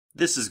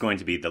This is going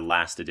to be the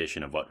last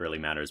edition of What Really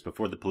Matters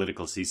before the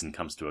political season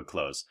comes to a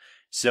close.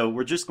 So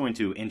we're just going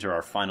to enter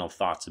our final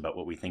thoughts about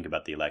what we think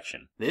about the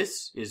election.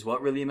 This is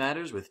What Really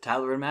Matters with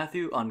Tyler and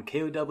Matthew on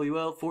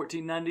KOWL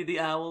 1490 The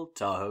Owl,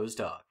 Tahoe's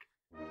Talk.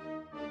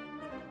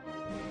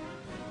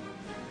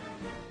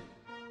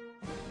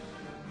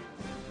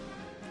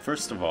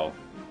 First of all,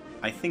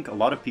 I think a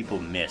lot of people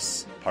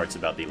miss parts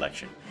about the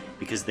election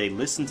because they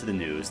listen to the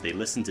news, they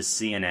listen to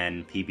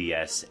CNN,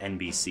 PBS,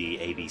 NBC,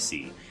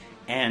 ABC,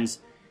 and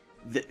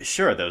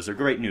sure, those are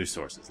great news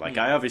sources.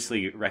 I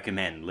obviously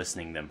recommend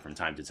listening them from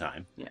time to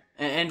time. Yeah,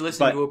 and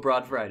listening to a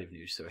broad variety of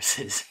news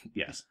sources.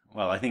 Yes.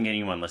 Well, I think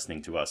anyone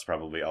listening to us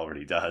probably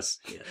already does,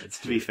 Yeah, that's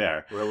to be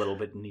fair. We're a little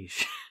bit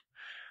niche.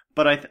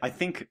 But I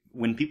think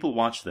when people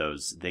watch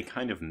those, they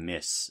kind of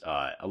miss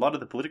a lot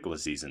of the political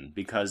season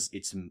because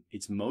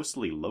it's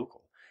mostly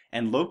local.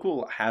 And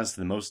local has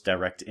the most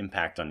direct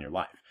impact on your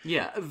life.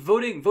 Yeah,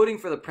 voting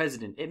for the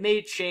president, it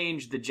may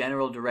change the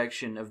general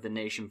direction of the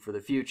nation for the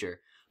future.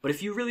 But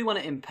if you really want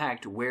to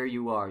impact where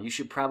you are, you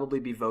should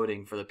probably be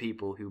voting for the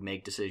people who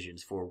make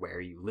decisions for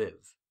where you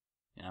live.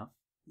 You know?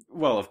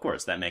 Well, of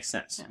course, that makes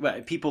sense. Yeah.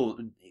 Well, people,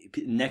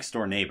 next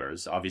door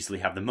neighbors, obviously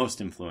have the most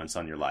influence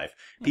on your life.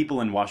 Yeah.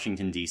 People in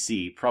Washington,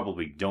 D.C.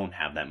 probably don't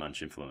have that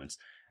much influence.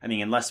 I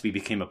mean, unless we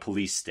became a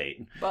police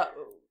state. But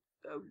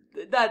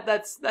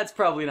that's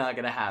probably not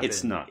going to happen.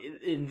 It's not.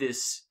 In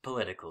this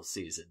political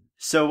season.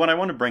 So what I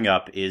want to bring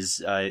up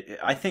is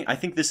I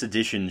think this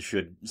edition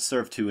should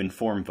serve to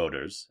inform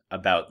voters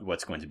about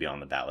what's going to be on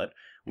the ballot,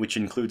 which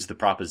includes the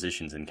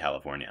propositions in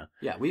California.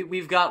 Yeah,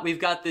 we've got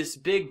this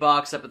big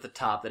box up at the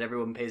top that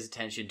everyone pays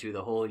attention to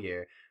the whole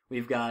year.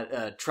 We've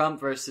got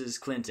Trump versus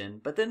Clinton,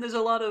 but then there's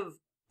a lot of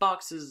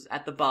boxes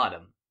at the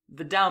bottom.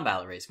 The down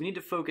ballot race. We need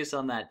to focus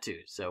on that too.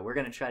 So we're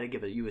going to try to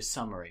give you a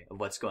summary of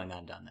what's going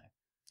on down there.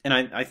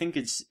 And I think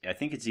it's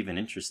even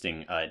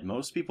interesting.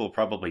 Most people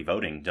probably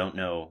voting don't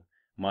know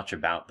much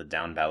about the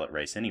down ballot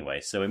race anyway,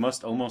 so it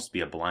must almost be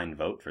a blind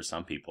vote for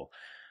some people.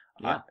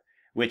 Yeah.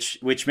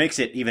 Which makes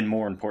it even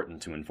more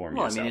important to inform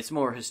yourself. Well, I mean, it's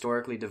more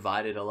historically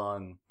divided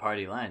along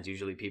party lines.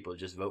 Usually people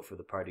just vote for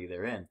the party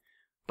they're in.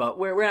 But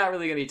we're not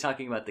really going to be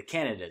talking about the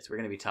candidates. We're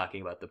going to be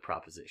talking about the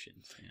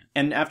propositions. Yeah.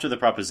 And after the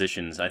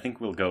propositions, I think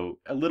we'll go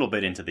a little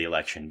bit into the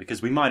election,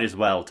 because we might as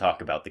well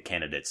talk about the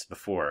candidates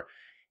before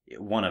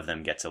one of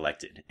them gets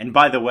elected. And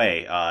by the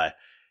way,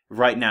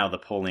 right now the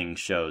polling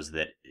shows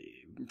that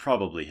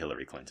probably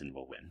Hillary Clinton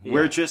will win. Yeah.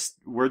 We're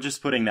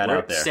just putting that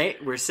out there.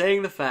 We're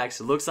saying the facts.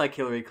 It looks like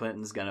Hillary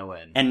Clinton's gonna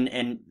win.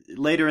 And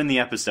later in the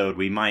episode,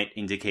 we might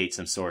indicate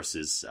some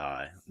sources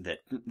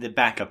that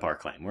back up our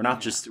claim. We're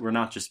not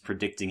just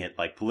predicting it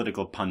like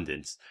political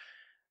pundits.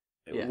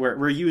 Yeah.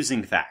 We're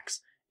using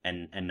facts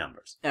and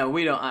numbers. And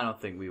I don't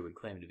think we would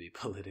claim to be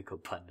political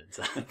pundits.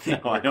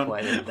 I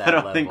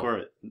don't think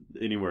we're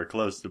anywhere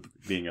close to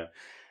being a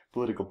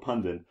political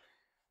pundit.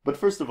 But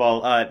first of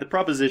all, the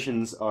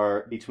propositions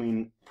are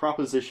between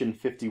Proposition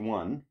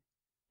 51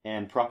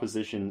 and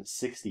Proposition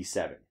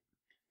 67.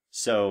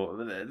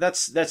 So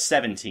that's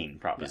 17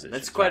 propositions. Yeah,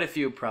 that's quite a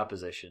few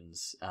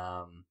propositions.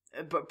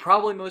 But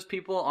probably most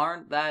people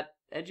aren't that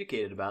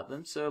educated about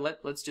them. So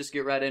let's just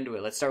get right into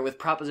it. Let's start with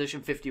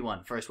Proposition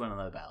 51, first one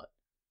on the ballot.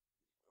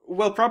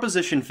 Well,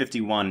 Proposition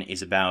 51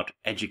 is about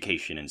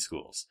education in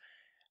schools.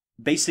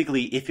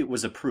 Basically, if it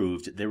was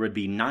approved, there would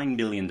be $9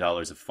 billion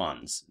of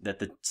funds that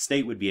the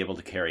state would be able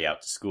to carry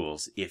out to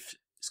schools if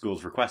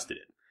schools requested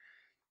it.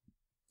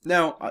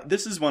 Now,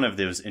 this is one of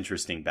those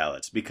interesting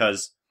ballots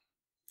because,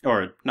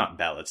 or not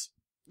ballots,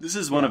 this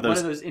is one of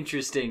those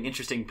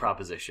interesting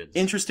propositions.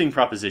 Interesting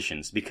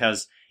propositions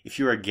because if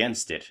you're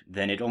against it,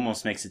 then it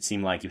almost makes it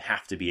seem like you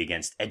have to be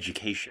against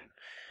education.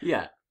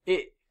 Yeah,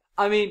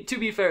 I mean, to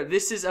be fair,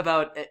 this is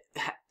about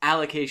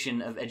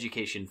allocation of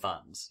education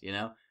funds, you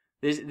know?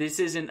 This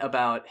isn't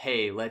about,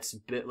 hey, let's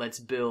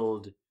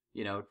build,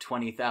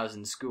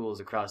 20,000 schools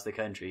across the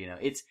country,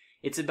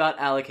 It's about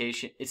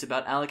allocation. It's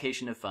about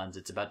allocation of funds.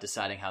 It's about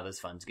deciding how those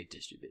funds get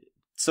distributed.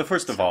 So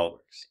first of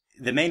all,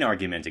 the main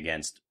argument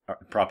against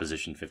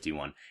Proposition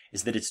 51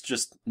 is that it's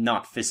just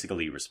not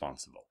fiscally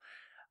responsible.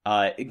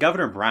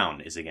 Governor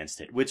Brown is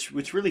against it,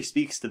 which really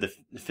speaks to the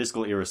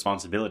fiscal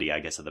irresponsibility,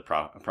 I guess, of the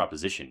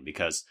proposition,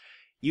 because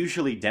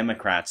usually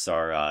Democrats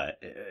are,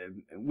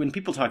 when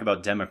people talk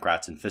about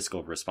Democrats and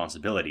fiscal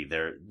responsibility,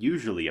 they're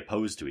usually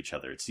opposed to each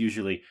other. It's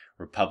usually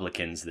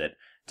Republicans that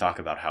talk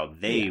about how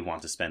they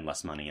want to spend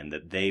less money and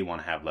that they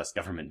want to have less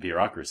government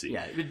bureaucracy.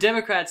 Yeah, the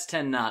Democrats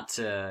tend not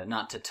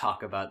to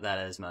talk about that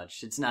as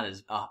much. It's not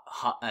as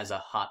a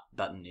hot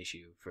button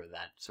issue for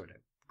that sort of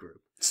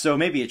group. So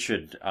maybe it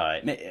should,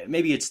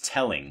 maybe it's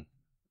telling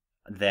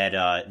that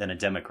a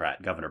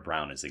Democrat, Governor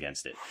Brown, is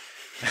against it.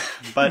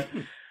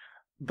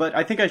 But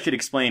I think I should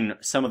explain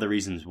some of the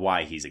reasons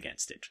why he's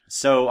against it.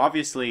 So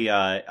obviously,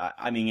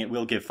 it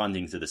will give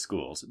funding to the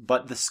schools,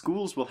 but the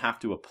schools will have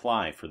to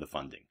apply for the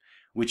funding,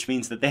 which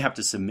means that they have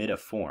to submit a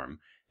form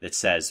that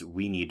says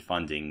we need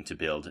funding to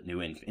build new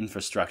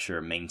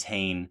infrastructure,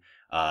 maintain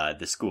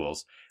the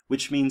schools,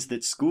 which means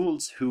that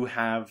schools who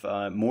have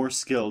more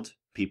skilled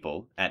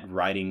people at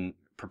writing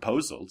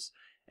proposals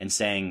and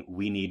saying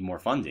we need more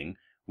funding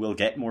will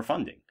get more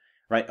funding.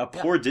 Right, a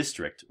poor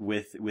district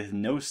with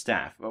no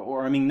staff,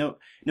 or I mean,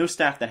 no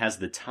staff that has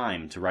the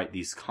time to write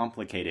these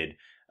complicated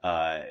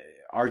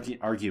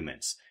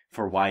arguments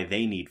for why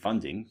they need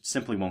funding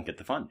simply won't get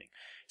the funding.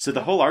 So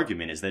the whole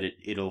argument is that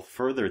it'll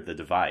further the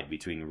divide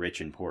between rich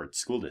and poor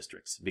school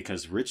districts,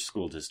 because rich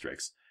school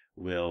districts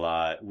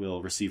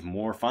will receive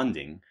more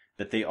funding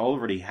that they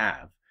already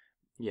have,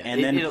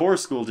 and then poor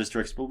school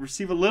districts will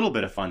receive a little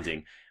bit of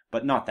funding.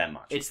 But not that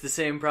much. It's the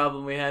same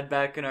problem we had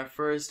back in our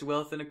first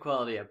wealth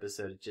inequality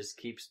episode. It just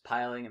keeps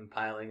piling and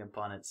piling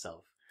upon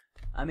itself.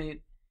 I mean,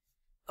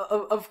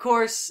 of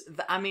course,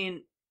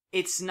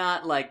 it's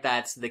not like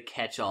that's the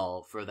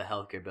catch-all for the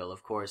healthcare bill.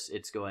 Of course,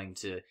 it's going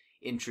to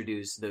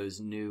introduce those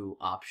new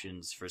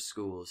options for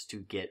schools to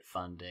get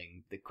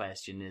funding. The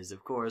question is,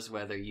 of course,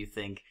 whether you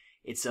think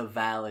it's a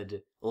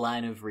valid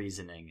line of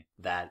reasoning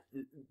that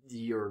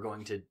you're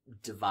going to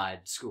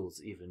divide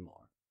schools even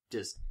more.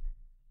 Just...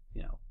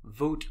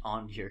 vote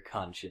on your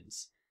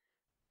conscience.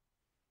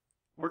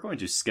 We're going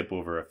to skip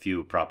over a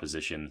few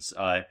propositions.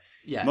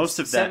 Most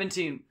of that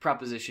 17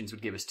 propositions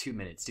would give us 2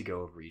 minutes to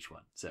go over each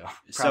one. So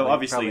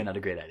obviously, probably not a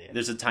great idea.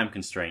 There's a time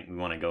constraint. We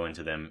want to go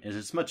into them in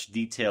as much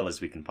detail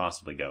as we can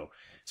possibly go.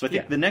 So I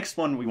think the next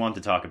one we want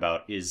to talk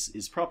about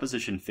is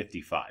Proposition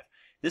 55.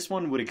 This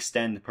one would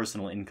extend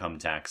personal income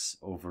tax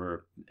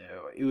over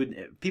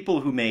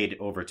people who made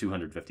over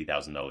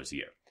 $250,000 a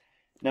year.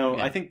 Now,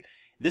 I think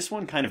this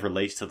one kind of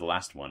relates to the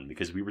last one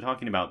because we were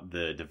talking about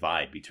the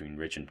divide between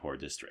rich and poor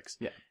districts.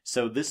 Yeah.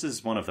 So this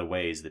is one of the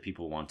ways that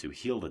people want to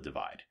heal the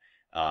divide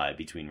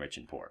between rich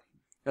and poor.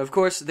 Of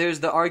course, there's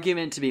the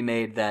argument to be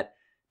made that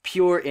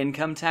pure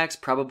income tax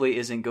probably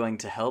isn't going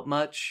to help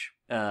much.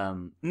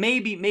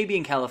 Maybe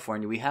in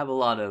California we have a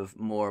lot of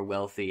more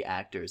wealthy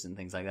actors and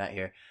things like that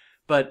here.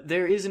 But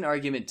there is an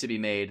argument to be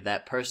made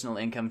that personal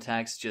income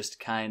tax just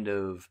kind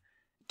of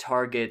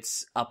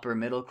targets upper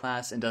middle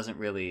class and doesn't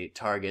really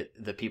target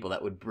the people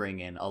that would bring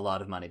in a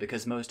lot of money,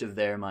 because most of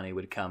their money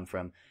would come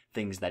from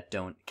things that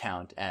don't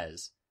count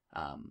as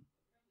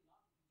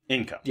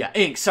income. Yeah,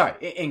 income.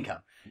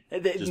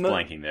 Just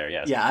blanking there,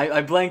 yes. Yeah,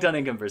 I blanked on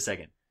income for a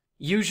second.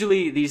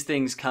 Usually these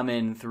things come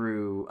in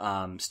through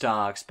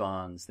stocks,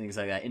 bonds, things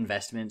like that,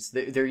 investments.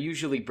 They're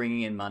usually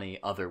bringing in money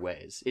other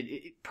ways.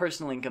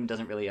 Personal income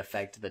doesn't really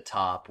affect the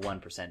top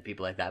 1%,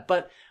 people like that.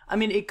 But, I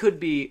mean, it could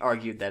be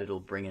argued that it'll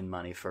bring in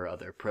money for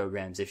other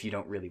programs if you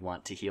don't really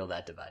want to heal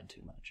that divide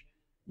too much.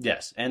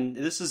 Yes, and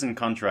this is in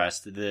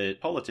contrast to the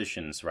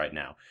politicians right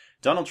now.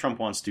 Donald Trump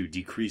wants to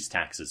decrease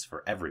taxes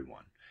for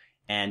everyone.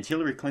 And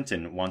Hillary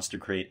Clinton wants to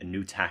create a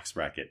new tax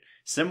bracket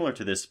similar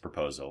to this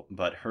proposal,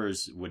 but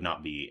hers would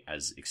not be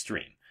as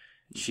extreme.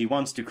 She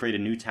wants to create a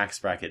new tax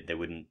bracket that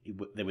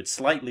would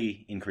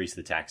slightly increase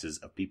the taxes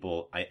of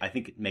people, I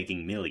think,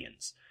 making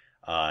millions,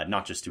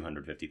 not just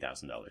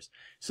 $250,000.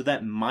 So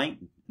that might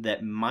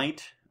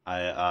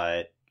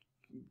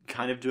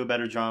kind of do a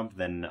better job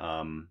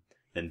than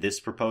this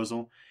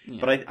proposal. Yeah.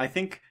 But I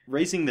think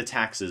raising the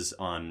taxes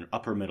on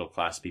upper middle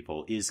class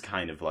people is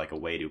kind of like a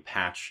way to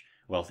patch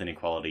wealth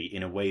inequality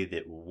in a way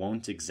that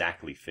won't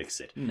exactly fix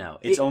it. No.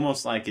 It's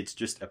almost like it's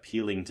just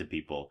appealing to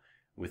people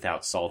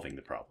without solving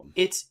the problem.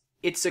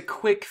 It's a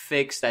quick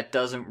fix that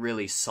doesn't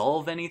really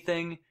solve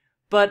anything,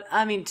 but,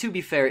 I mean, to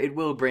be fair, it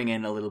will bring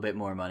in a little bit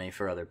more money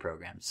for other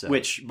programs. So.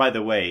 Which, by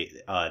the way,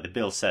 the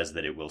bill says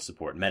that it will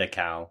support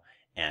Medi-Cal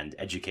and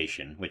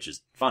education, which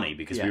is funny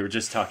because we were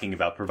just talking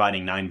about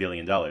providing $9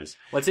 billion.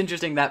 What's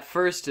interesting, that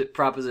first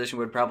proposition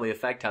would probably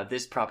affect how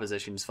this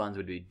proposition's funds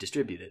would be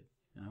distributed,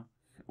 you know?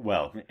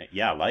 Well,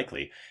 yeah,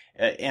 likely.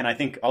 And I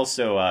think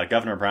also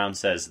Governor Brown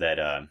says that,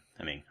 I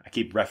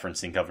keep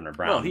referencing Governor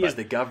Brown. Well, he is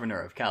the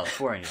governor of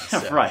California.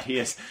 So. Right, he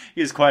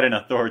is quite an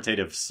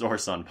authoritative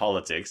source on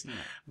politics. Yeah.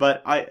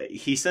 But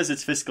he says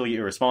it's fiscally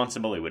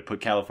irresponsible, it would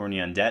put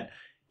California in debt.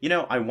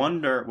 I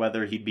wonder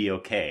whether he'd be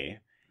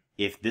okay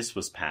if this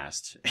was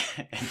passed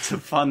and to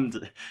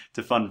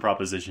fund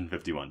Proposition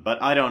 51.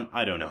 But I don't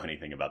know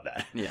anything about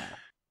that. Yeah.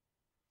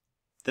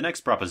 The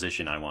next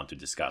proposition I want to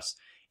discuss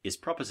is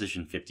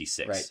Proposition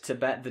 56.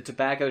 Right, the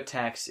tobacco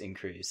tax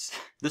increase.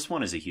 This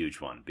one is a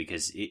huge one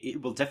because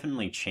it will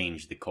definitely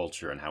change the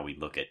culture and how we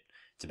look at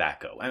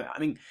tobacco. I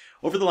mean,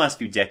 over the last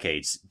few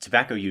decades,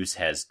 tobacco use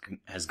has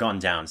gone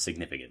down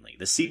significantly.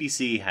 The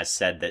CDC has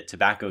said that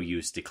tobacco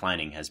use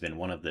declining has been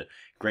one of the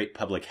great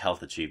public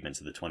health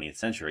achievements of the 20th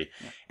century,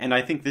 and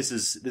I think this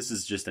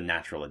is just a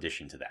natural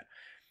addition to that.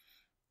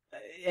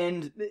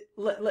 And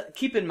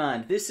keep in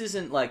mind, this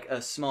isn't like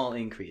a small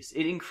increase.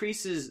 It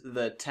increases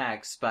the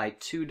tax by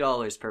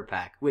 $2 per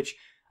pack, which,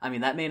 I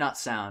mean, that may not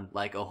sound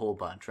like a whole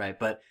bunch, right?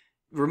 But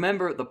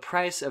remember the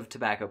price of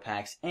tobacco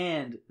packs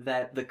and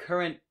that the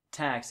current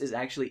tax is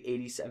actually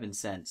 87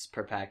 cents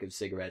per pack of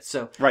cigarettes.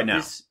 So right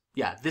now.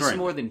 This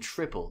more than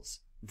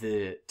triples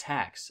the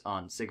tax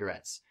on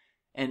cigarettes.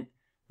 And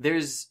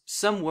there's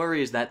some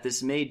worries that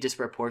this may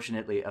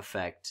disproportionately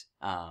affect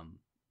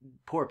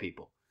poor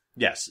people.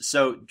 Yes.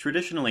 So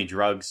traditionally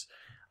drugs,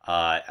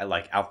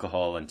 like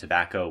alcohol and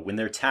tobacco, when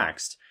they're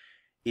taxed,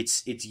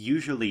 it's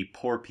usually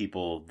poor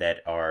people that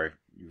are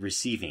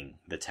receiving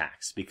the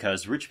tax,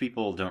 because rich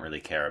people don't really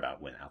care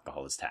about when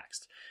alcohol is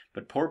taxed.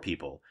 But poor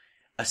people,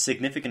 a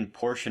significant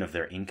portion of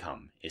their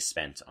income is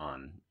spent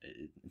on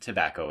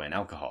tobacco and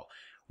alcohol,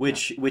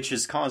 which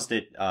has caused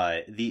it.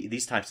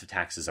 These types of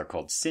taxes are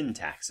called sin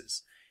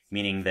taxes,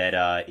 meaning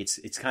that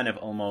it's kind of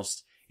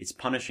almost it's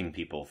punishing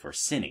people for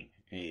sinning,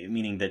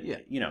 meaning that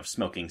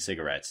smoking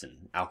cigarettes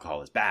and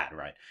alcohol is bad,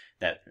 right?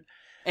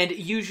 And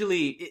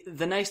usually,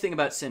 the nice thing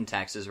about sin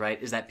taxes,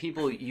 right, is that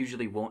people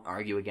usually won't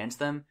argue against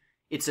them.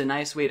 It's a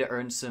nice way to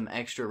earn some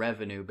extra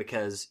revenue,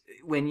 because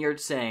when you're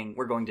saying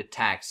we're going to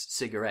tax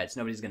cigarettes,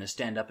 nobody's going to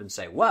stand up and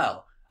say,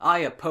 well, I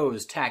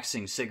oppose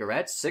taxing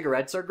cigarettes.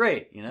 Cigarettes are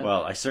great,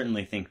 Well, I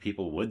certainly think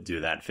people would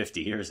do that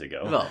 50 years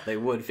ago. Well, they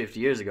would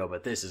 50 years ago,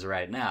 but this is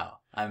right now.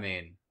 I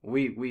mean,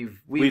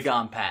 we've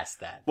gone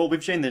past that. Well,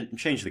 we've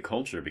changed the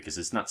culture because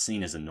it's not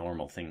seen as a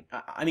normal thing.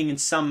 I mean, in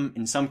some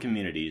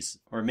communities,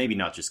 or maybe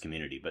not just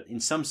community, but in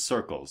some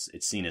circles,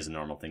 it's seen as a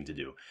normal thing to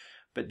do.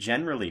 But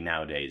generally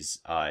nowadays,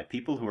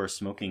 people who are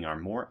smoking are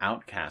more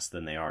outcast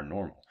than they are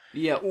normal.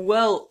 Yeah,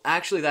 well,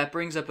 actually, that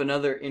brings up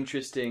another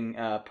interesting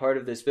part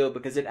of this bill,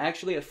 because it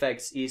actually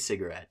affects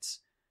e-cigarettes.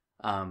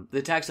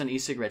 The tax on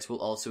e-cigarettes will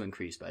also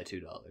increase by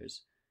 $2.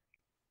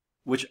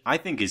 Which I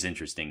think is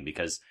interesting,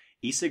 because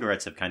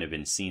e-cigarettes have kind of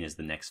been seen as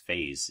the next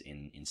phase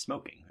in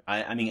smoking.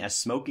 I mean, as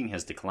smoking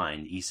has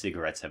declined,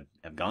 e-cigarettes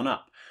have gone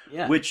up.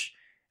 Yeah. Which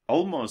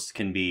almost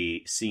can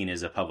be seen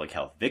as a public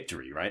health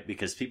victory, right?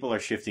 Because people are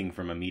shifting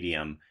from a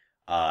medium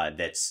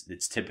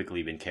that's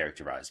typically been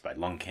characterized by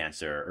lung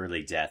cancer,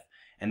 early death,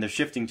 and they're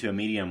shifting to a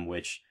medium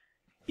which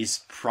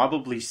is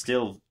probably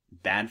still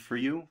bad for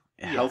you,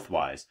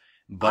 health-wise,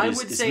 but I is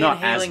would say not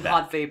inhaling as bad.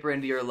 hot vapor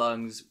into your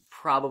lungs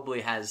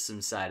probably has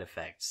some side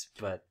effects,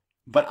 but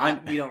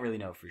we don't really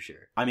know for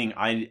sure. I mean,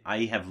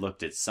 I have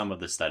looked at some of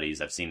the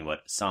studies. I've seen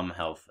what some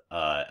health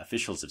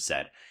officials have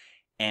said.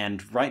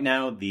 And right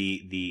now,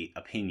 the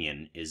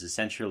opinion is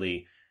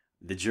essentially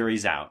the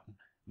jury's out,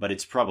 but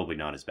it's probably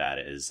not as bad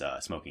as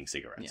smoking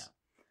cigarettes. Yeah.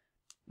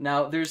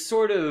 Now, there's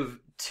sort of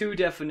two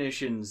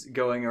definitions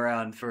going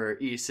around for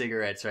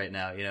e-cigarettes right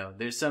now.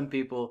 There's some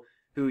people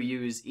who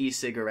use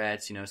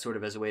e-cigarettes, sort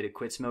of as a way to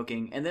quit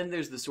smoking. And then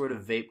there's the sort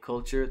of vape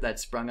culture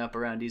that's sprung up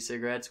around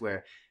e-cigarettes,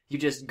 where you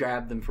just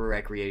grab them for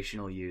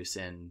recreational use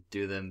and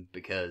do them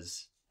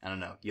because, I don't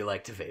know, you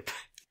like to vape.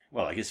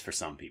 Well, I guess for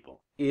some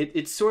people.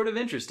 It's sort of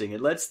interesting.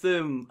 It lets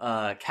them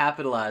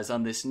capitalize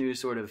on this new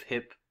sort of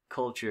hip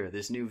culture,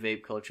 this new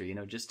vape culture.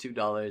 Just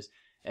 $2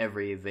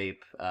 every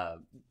vape,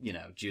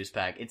 juice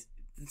pack. It's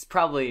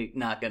probably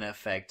not going to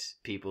affect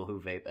people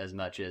who vape as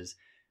much as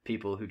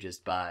people who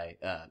just buy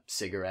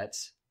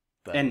cigarettes.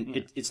 But,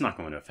 and it's not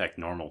going to affect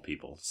normal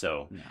people.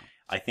 So no.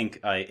 I think,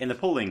 and the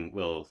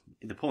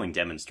polling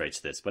demonstrates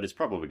this, but it's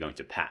probably going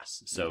to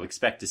pass. So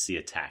expect to see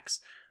a tax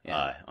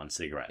on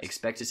cigarettes.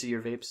 Expect to see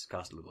your vapes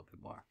cost a little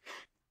bit more.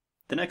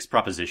 The next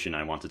proposition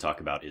I want to talk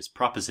about is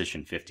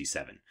Proposition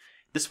 57.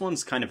 This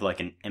one's kind of like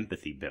an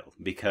empathy bill,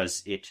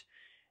 because it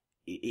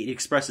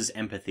expresses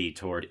empathy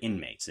toward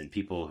inmates and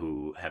people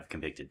who have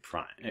convicted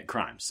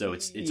crimes. So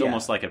it's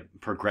almost like a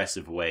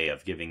progressive way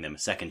of giving them a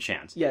second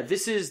chance. Yeah,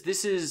 this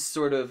is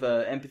sort of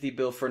an empathy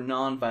bill for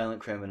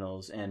non-violent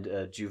criminals and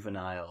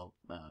juvenile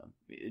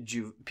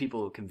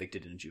people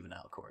convicted in a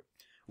juvenile court.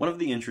 One of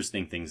the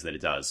interesting things that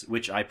it does,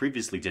 which I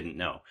previously didn't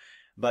know,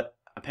 but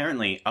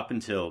apparently up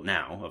until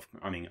now,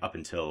 up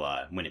until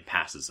when it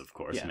passes, of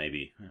course,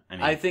 maybe.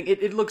 I think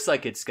it looks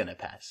like it's going to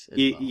pass. Well.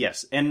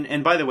 Yes,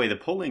 and by the way, the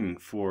polling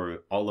for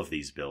all of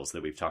these bills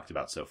that we've talked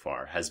about so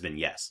far has been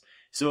yes.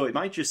 So it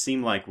might just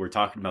seem like we're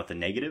talking about the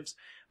negatives,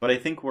 but I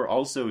think we're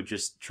also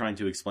just trying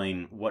to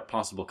explain what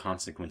possible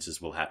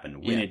consequences will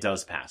happen when it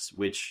does pass,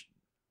 which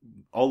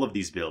all of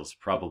these bills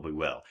probably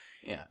will.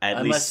 Yeah,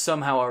 unless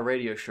somehow our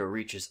radio show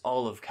reaches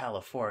all of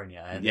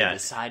California and they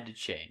decide to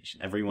change.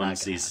 Everyone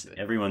sees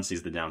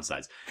the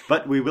downsides.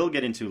 But we will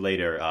get into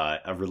later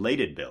a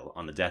related bill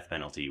on the death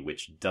penalty,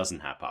 which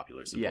doesn't have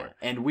popular support.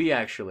 Yeah, and we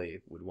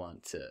actually would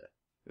want to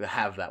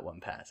have that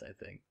one pass, I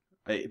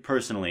think.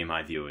 Personally,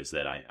 my view is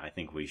that I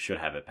think we should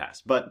have it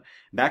pass. But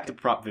back to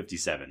Prop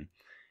 57.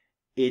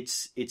 It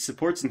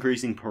supports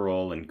increasing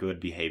parole and good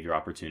behavior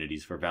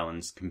opportunities for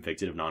felons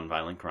convicted of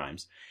nonviolent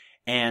crimes.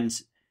 And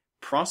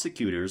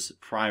prosecutors,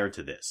 prior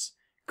to this,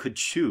 could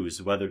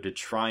choose whether to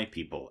try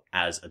people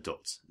as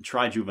adults,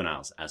 try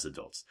juveniles as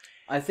adults.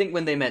 I think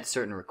when they met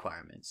certain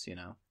requirements,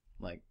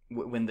 like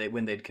when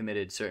they'd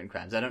committed certain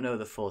crimes. I don't know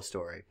the full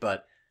story,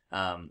 but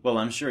well,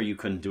 I'm sure you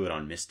couldn't do it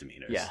on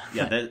misdemeanors.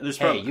 Yeah. There's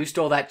hey, you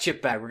stole that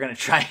chip bag. We're gonna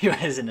try you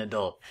as an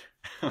adult.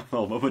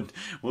 Well, what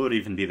would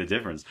even be the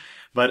difference?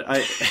 But I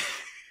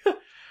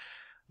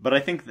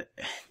think that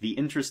the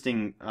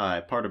interesting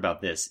part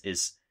about this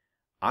is.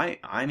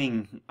 I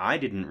mean, I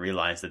didn't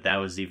realize that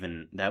was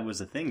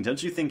a thing.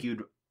 Don't you think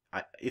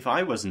if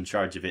I was in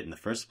charge of it in the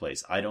first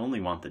place, I'd only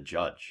want the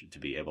judge to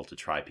be able to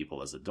try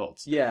people as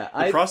adults. Yeah.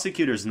 The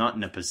prosecutor's not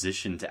in a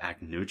position to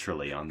act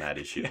neutrally on that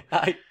issue.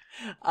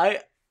 I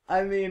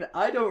mean,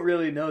 I don't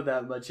really know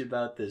that much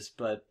about this,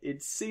 but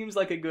it seems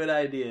like a good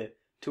idea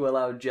to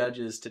allow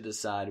judges to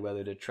decide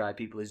whether to try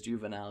people as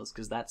juveniles,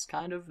 because that's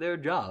kind of their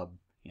job,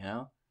 you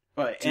know?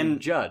 To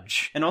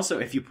judge. And also,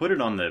 if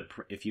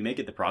you make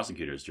it the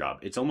prosecutor's job,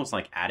 it's almost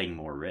like adding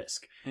more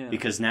risk. Yeah.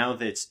 Because now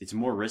that it's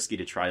more risky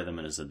to try them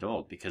as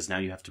adult, because now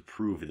you have to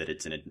prove that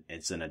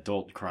it's an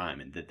adult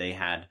crime and that they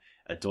had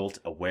adult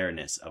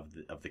awareness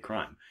of the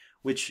crime.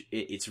 Which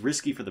it's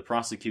risky for the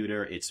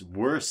prosecutor. It's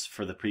worse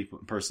for the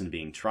person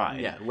being tried.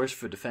 Yeah, worse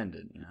for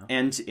defendant. You know?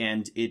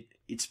 And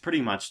it's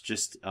pretty much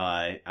just.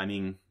 I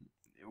mean,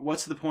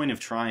 what's the point of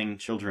trying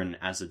children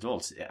as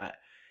adults?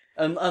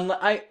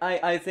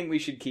 I think we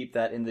should keep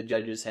that in the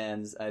judge's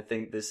hands. I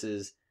think this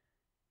is.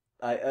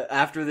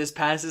 After this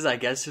passes, I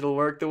guess it'll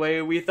work the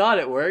way we thought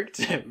it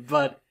worked.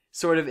 But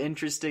sort of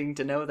interesting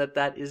to know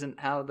that isn't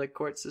how the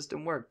court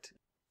system worked.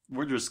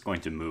 We're just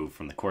going to move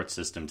from the court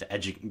system to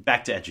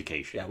back to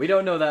education. Yeah, we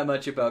don't know that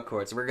much about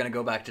courts. We're going to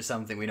go back to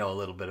something we know a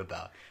little bit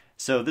about.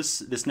 So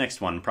this next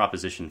one,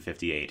 Proposition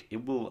 58,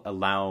 it will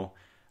allow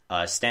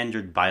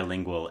standard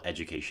bilingual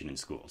education in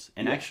schools.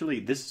 And actually,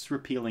 this is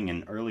repealing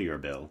an earlier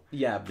bill.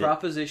 Yeah,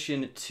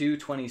 Proposition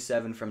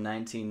 227 from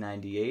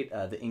 1998,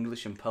 the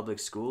English in Public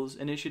Schools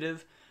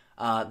Initiative.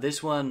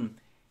 This one,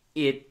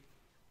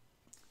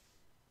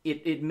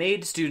 It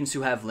made students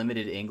who have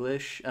limited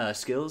English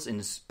skills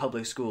in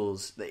public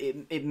schools,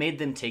 it made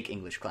them take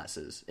English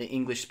classes,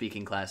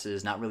 English-speaking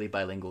classes, not really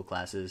bilingual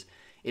classes.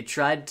 It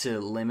tried to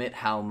limit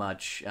how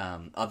much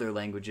other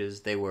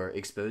languages they were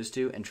exposed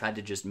to and tried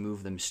to just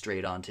move them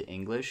straight onto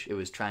English. It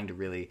was trying to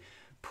really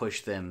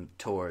push them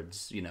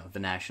towards, the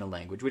national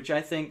language, which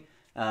I think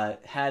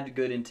had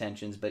good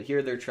intentions, but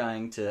here they're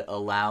trying to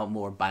allow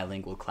more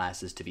bilingual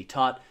classes to be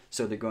taught,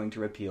 so they're going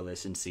to repeal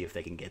this and see if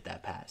they can get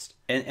that passed.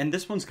 And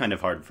this one's kind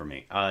of hard for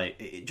me.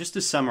 Just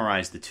to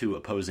summarize the two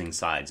opposing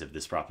sides of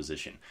this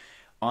proposition.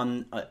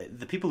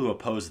 The people who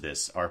oppose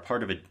this are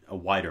part of a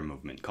wider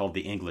movement called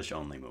the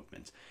English-only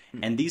movement.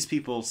 And these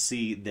people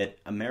see that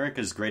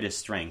America's greatest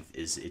strength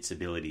is its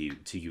ability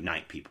to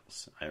unite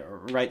peoples,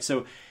 right?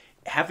 So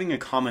having a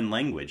common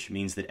language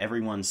means that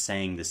everyone's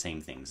saying the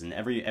same things and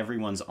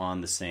everyone's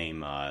on the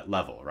same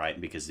level, right?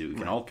 Because we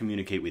can all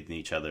communicate with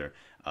each other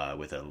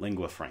with a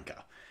lingua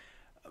franca.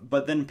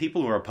 But then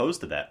people who are opposed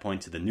to that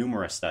point to the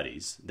numerous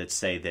studies that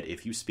say that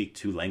if you speak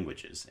two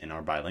languages and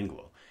are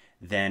bilingual,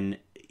 then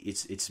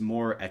it's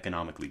more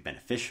economically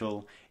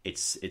beneficial.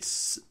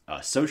 It's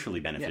socially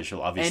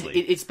beneficial, obviously.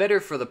 And it's better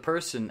for the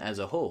person as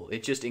a whole.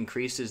 It just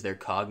increases their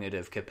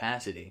cognitive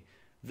capacity.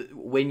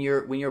 When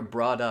you're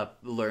brought up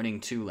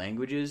learning two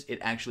languages, it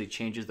actually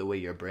changes the way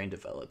your brain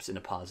develops in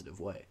a positive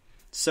way.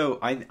 So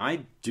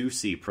I do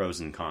see pros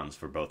and cons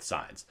for both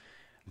sides.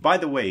 By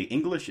the way,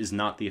 English is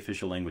not the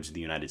official language of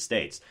the United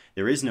States.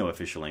 There is no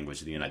official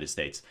language of the United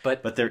States.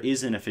 But there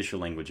is an official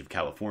language of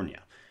California,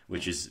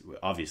 which is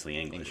obviously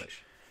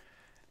English.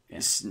 Yeah.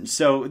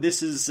 So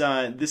this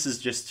is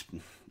just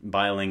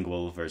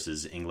bilingual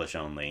versus English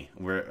only.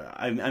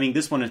 I mean,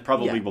 this one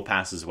probably will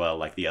pass as well,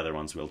 like the other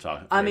ones we'll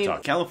talk.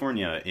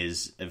 California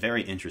is a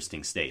very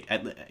interesting state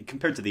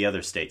compared to the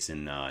other states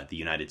in the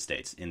United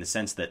States, in the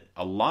sense that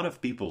a lot of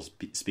people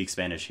speak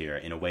Spanish here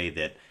in a way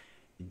that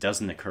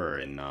doesn't occur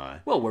in.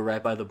 Well, we're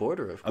right by the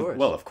border, of course.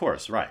 Well, of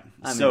course, right.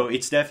 So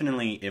it's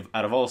definitely,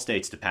 out of all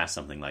states to pass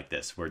something like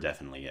this, we're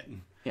definitely it.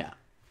 Yeah.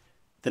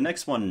 The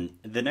next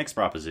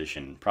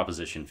proposition,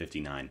 Proposition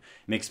 59,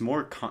 makes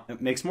more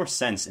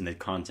sense in the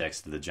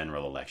context of the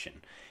general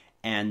election.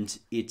 And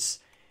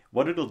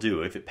what it'll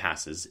do if it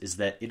passes is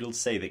that it'll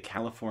say that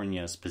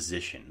California's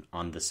position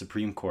on the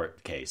Supreme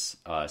Court case,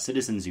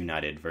 Citizens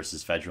United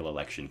versus Federal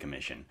Election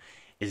Commission,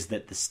 is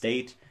that the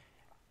state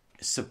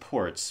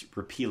supports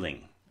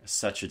repealing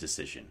such a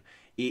decision,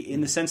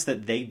 in the sense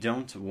that they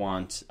don't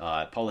want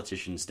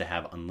politicians to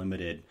have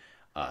unlimited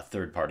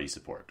third-party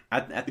support.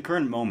 At the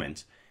current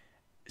moment,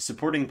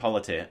 supporting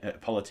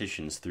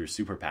politicians through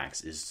super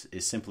PACs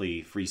is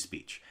simply free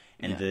speech,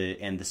 and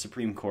the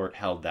Supreme Court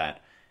held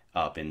that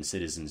up in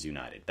Citizens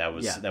United. That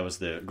was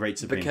the great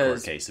Supreme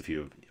Court case a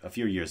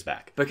few years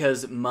back.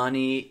 Because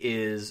money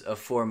is a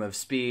form of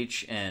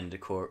speech, and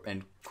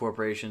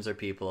corporations are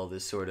people.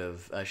 This sort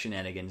of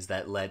shenanigans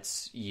that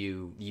lets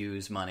you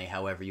use money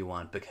however you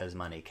want, because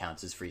money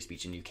counts as free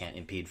speech, and you can't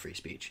impede free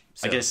speech.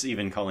 So, I guess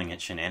even calling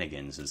it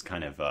shenanigans is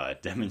kind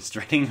of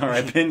demonstrating our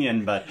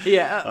opinion, but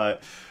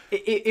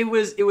it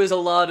was a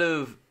lot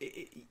of.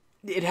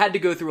 It had to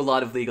go through a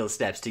lot of legal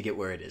steps to get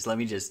where it is. Let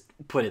me just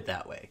put it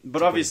that way.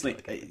 But obviously,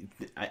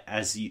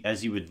 as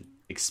you would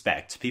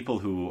expect, people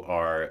who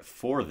are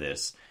for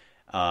this,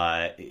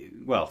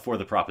 for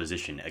the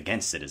proposition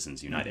against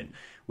Citizens United,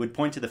 would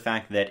point to the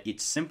fact that it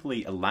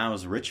simply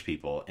allows rich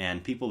people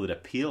and people that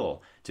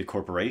appeal to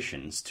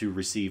corporations to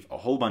receive a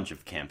whole bunch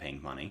of campaign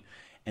money,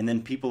 and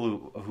then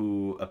people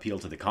who appeal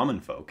to the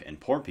common folk and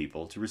poor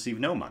people to receive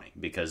no money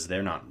because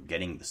they're not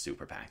getting the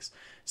super PACs.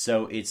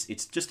 So it's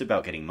just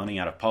about getting money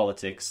out of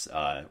politics,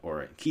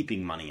 or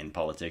keeping money in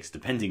politics,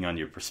 depending on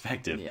your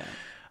perspective.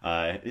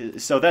 Yeah.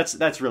 So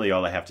that's really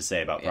all I have to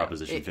say about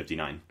Proposition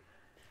 59.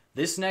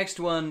 This next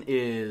one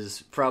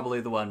is probably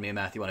the one me and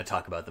Matthew want to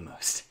talk about the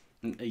most.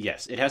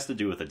 Yes, it has to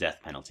do with the death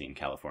penalty in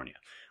California.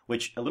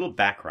 Which, a little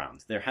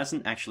background, there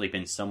hasn't actually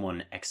been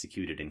someone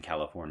executed in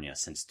California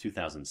since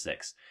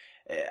 2006.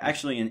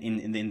 Actually,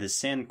 in the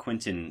San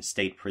Quentin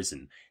State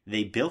Prison,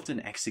 they built an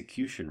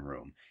execution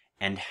room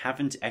and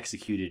haven't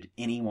executed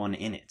anyone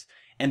in it.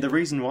 And the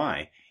reason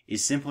why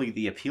is simply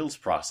the appeals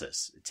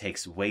process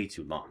takes way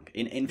too long.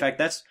 In fact,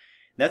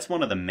 that's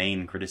one of the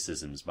main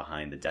criticisms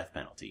behind the death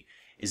penalty,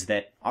 is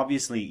that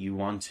obviously you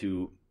want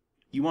to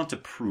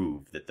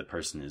prove that the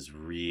person is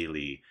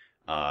really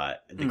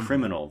the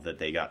criminal that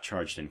they got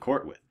charged in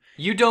court with.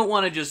 You don't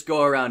want to just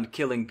go around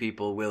killing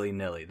people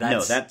willy-nilly.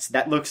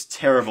 That looks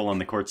terrible on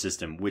the court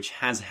system, which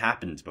has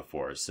happened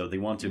before, so they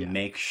want to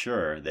make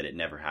sure that it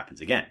never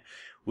happens again,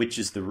 which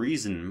is the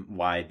reason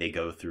why they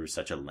go through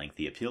such a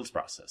lengthy appeals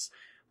process.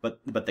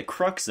 But the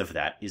crux of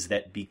that is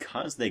that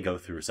because they go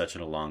through such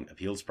a long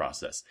appeals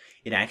process,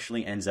 it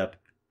actually ends up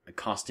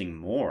costing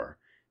more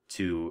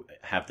to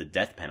have the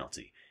death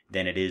penalty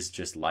than it is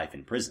just life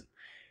in prison.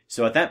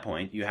 So at that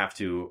point, you have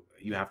to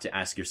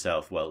ask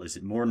yourself, well, is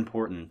it more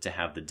important to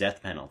have the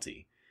death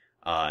penalty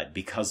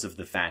because of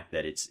the fact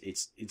that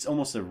it's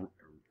almost a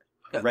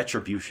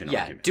retribution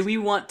argument? Do we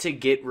want to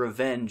get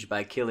revenge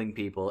by killing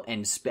people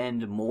and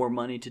spend more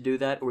money to do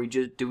that, or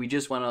do we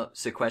just want to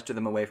sequester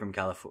them away from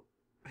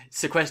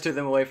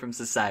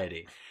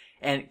society?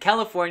 And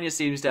California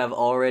seems to have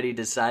already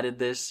decided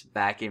this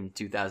back in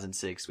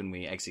 2006 when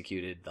we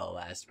executed the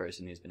last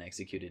person who's been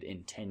executed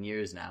in 10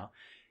 years now.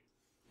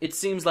 It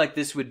seems like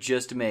this would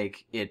just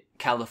make it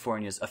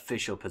California's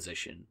official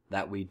position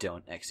that we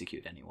don't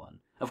execute anyone.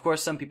 Of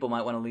course, some people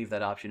might want to leave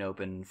that option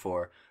open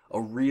for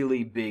a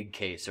really big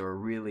case or a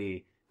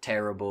really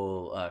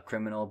terrible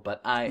criminal,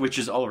 but which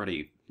is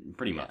already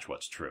pretty much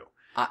what's true.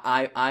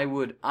 I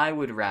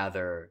would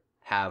rather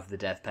have the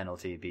death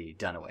penalty be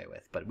done away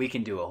with, but we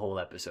can do a whole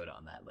episode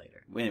on that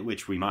later.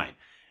 Which we might.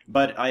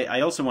 But I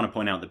also want to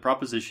point out that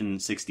Proposition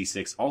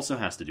 66 also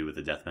has to do with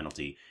the death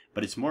penalty,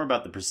 but it's more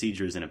about the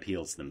procedures and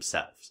appeals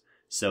themselves.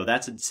 So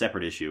that's a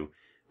separate issue.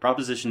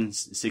 Proposition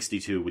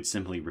 62 would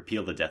simply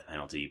repeal the death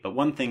penalty, but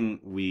one thing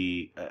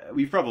we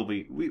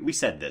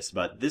said this,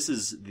 but this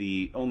is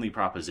the only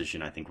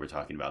proposition I think we're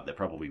talking about that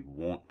probably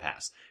won't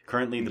pass.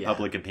 Currently, the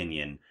public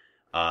opinion,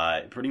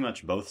 pretty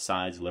much both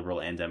sides, liberal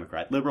and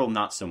Democrat, liberal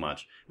not so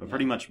much, but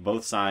pretty much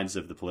both sides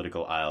of the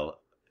political aisle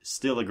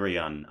still agree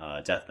on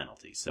death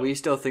penalty. So we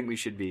still think we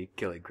should be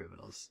killing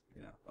criminals.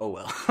 Yeah. Oh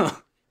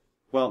well.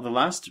 Well, the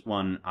last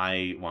one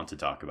I want to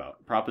talk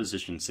about,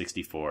 Proposition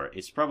 64,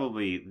 it's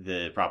probably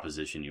the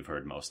proposition you've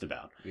heard most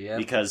about. Yep.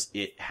 Because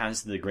it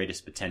has the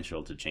greatest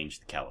potential to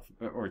change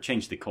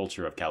change the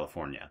culture of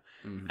California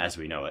as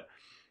we know it.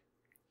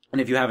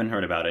 And if you haven't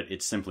heard about it,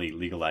 it's simply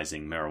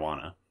legalizing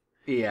marijuana.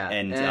 Yeah.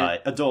 And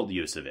adult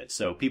use of it.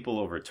 So people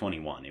over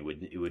 21, it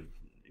would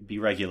be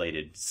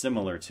regulated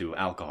similar to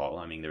alcohol.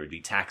 I mean, there would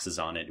be taxes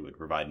on it. It would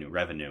provide new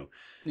revenue.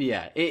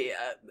 Yeah.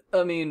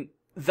 I mean,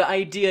 the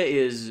idea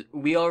is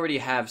we already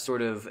have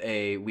sort of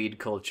a weed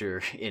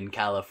culture in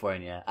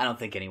California. I don't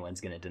think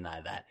anyone's going to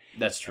deny that.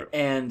 That's true.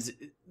 And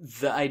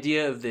the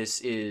idea of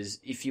this is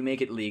if you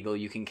make it legal,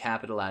 you can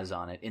capitalize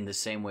on it in the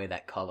same way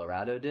that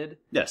Colorado did.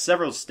 Yeah,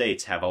 several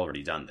states have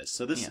already done this.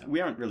 So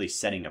we aren't really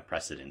setting a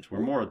precedent.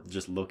 We're more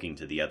just looking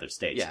to the other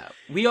states. Yeah,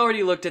 we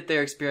already looked at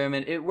their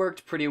experiment. It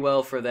worked pretty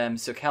well for them,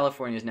 so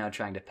California is now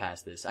trying to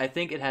pass this. I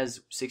think it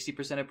has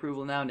 60%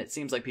 approval now, and it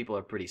seems like people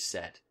are pretty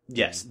set.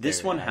 Yes,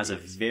 this one has a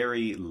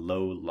very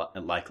low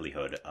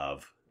likelihood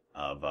of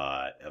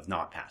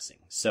not passing.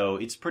 So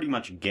it's pretty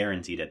much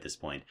guaranteed at this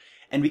point.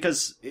 And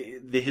because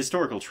the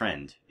historical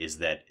trend is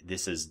that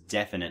this has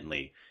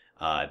definitely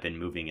been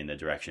moving in the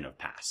direction of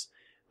pass.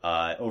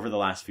 Over the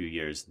last few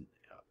years,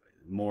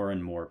 more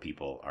and more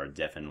people are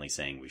definitely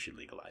saying we should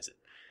legalize it.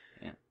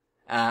 Yeah.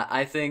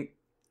 I think,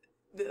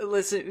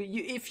 listen,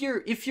 if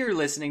you're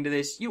listening to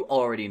this, you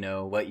already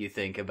know what you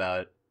think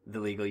about the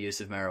legal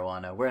use of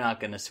marijuana. We're not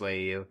going to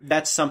sway you.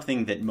 That's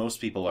something that most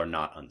people are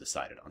not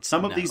undecided on.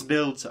 Some of these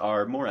builds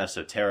are more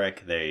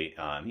esoteric. They,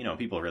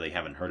 people really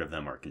haven't heard of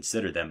them or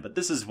considered them. But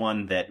this is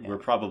one that we're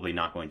probably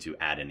not going to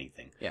add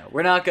anything. Yeah,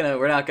 we're not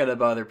gonna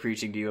bother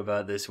preaching to you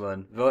about this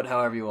one. Vote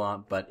however you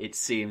want, but it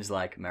seems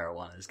like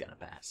marijuana is gonna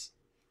pass.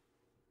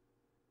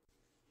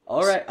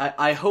 All right,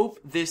 I hope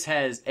this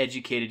has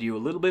educated you a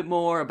little bit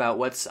more about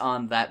what's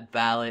on that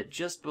ballot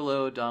just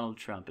below Donald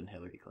Trump and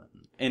Hillary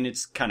Clinton. And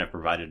it's kind of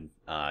provided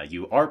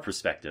you our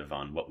perspective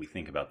on what we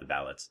think about the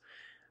ballots.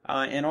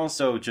 And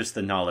also just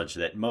the knowledge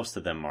that most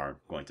of them are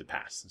going to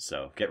pass.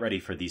 So get ready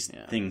for these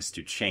things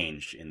to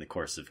change in the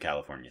course of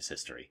California's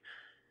history.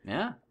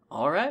 Yeah,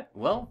 all right.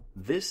 Well,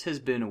 this has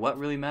been What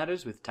Really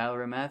Matters with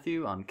Tyler and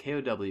Matthew on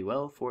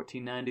KOWL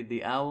 1490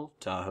 The Owl,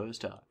 Tahoe's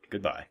Talk.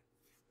 Goodbye.